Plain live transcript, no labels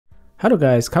Hello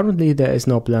guys, currently there is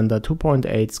no Blender 2.8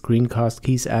 Screencast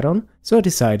keys add-on, so I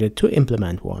decided to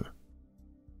implement one.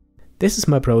 This is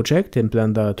my project in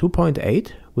Blender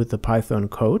 2.8 with the Python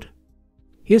code.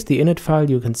 Here's the init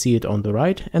file, you can see it on the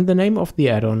right, and the name of the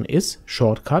add-on is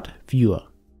Shortcut Viewer.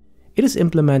 It is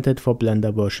implemented for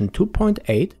Blender version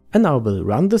 2.8 and I will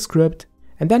run the script,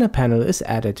 and then a panel is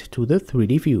added to the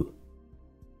 3D view.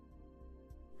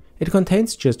 It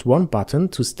contains just one button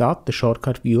to start the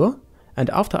shortcut viewer, and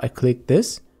after I click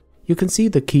this, you can see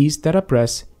the keys that I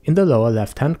press in the lower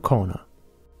left hand corner.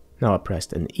 Now I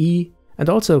pressed an E, and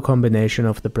also a combination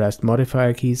of the pressed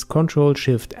modifier keys Ctrl,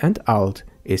 Shift and Alt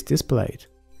is displayed.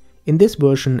 In this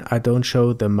version I don't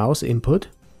show the mouse input,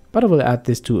 but I will add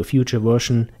this to a future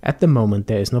version. At the moment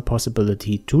there is no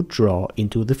possibility to draw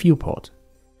into the viewport.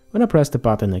 When I press the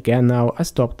button again now, I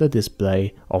stop the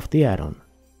display of the add-on.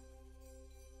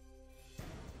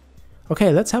 Okay,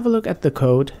 let's have a look at the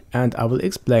code and I will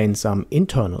explain some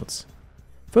internals.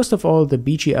 First of all, the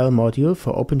BGL module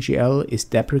for opengl is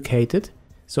deprecated,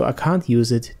 so I can't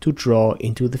use it to draw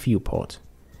into the viewport.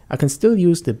 I can still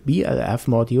use the BLF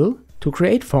module to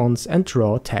create fonts and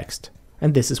draw text,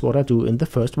 and this is what I do in the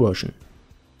first version.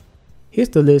 Here's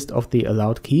the list of the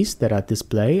allowed keys that I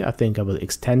display. I think I will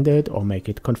extend it or make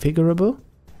it configurable.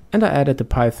 And I added the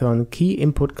Python key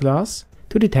input class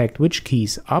to detect which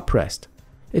keys are pressed.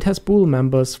 It has bool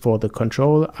members for the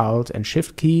Ctrl, Alt and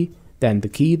Shift key, then the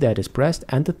key that is pressed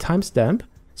and the timestamp,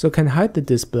 so can hide the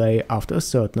display after a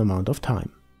certain amount of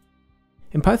time.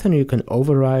 In Python you can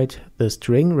override the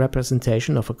string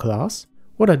representation of a class,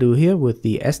 what I do here with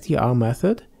the str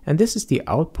method, and this is the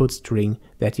output string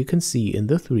that you can see in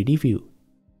the 3D view.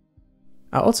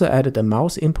 I also added a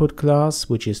mouse input class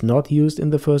which is not used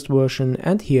in the first version,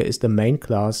 and here is the main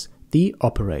class, the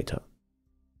operator.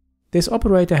 This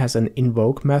operator has an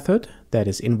invoke method that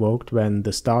is invoked when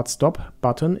the start stop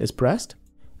button is pressed,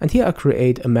 and here I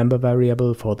create a member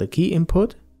variable for the key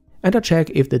input, and I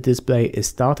check if the display is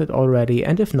started already,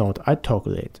 and if not I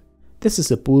toggle it. This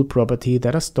is a bool property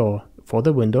that I store for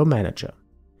the window manager.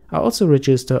 I also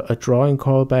register a drawing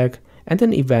callback and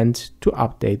an event to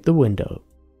update the window.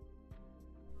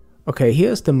 Okay,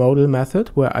 here's the modal method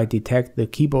where I detect the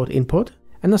keyboard input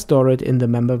and I store it in the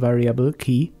member variable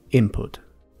key input.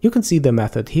 You can see the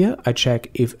method here. I check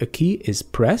if a key is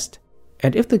pressed,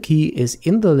 and if the key is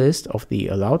in the list of the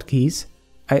allowed keys,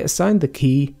 I assign the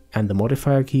key and the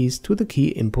modifier keys to the key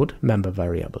input member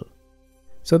variable.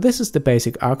 So this is the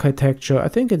basic architecture. I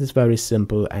think it is very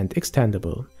simple and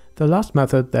extendable. The last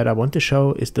method that I want to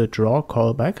show is the draw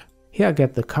callback. Here I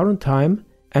get the current time,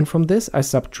 and from this I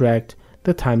subtract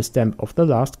the timestamp of the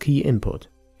last key input.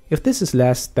 If this is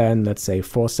less than, let's say,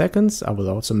 4 seconds, I will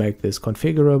also make this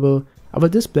configurable. I will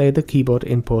display the keyboard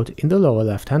input in the lower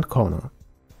left hand corner.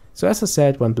 So as I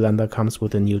said, when Blender comes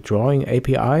with a new drawing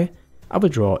API, I will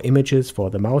draw images for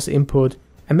the mouse input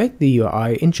and make the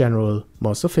UI in general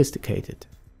more sophisticated.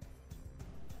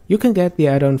 You can get the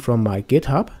add-on from my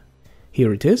GitHub.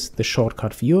 Here it is, the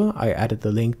shortcut viewer. I added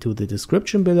the link to the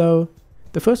description below.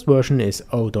 The first version is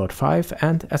 0.5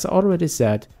 and, as I already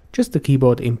said, just the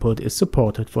keyboard input is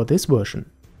supported for this version.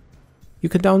 You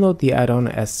can download the add-on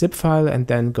as zip file and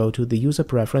then go to the user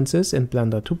preferences in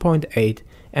Blender 2.8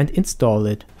 and install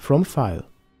it from file.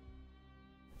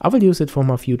 I will use it for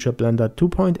my future Blender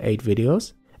 2.8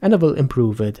 videos, and I will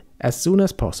improve it as soon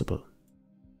as possible.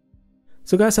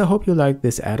 So guys, I hope you liked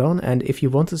this add-on, and if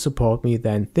you want to support me,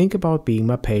 then think about being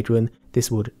my patron. This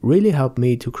would really help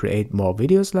me to create more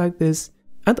videos like this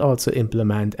and also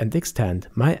implement and extend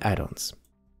my add-ons.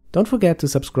 Don't forget to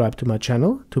subscribe to my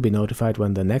channel to be notified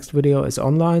when the next video is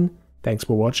online. Thanks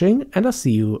for watching, and I'll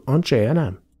see you on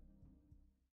JNM.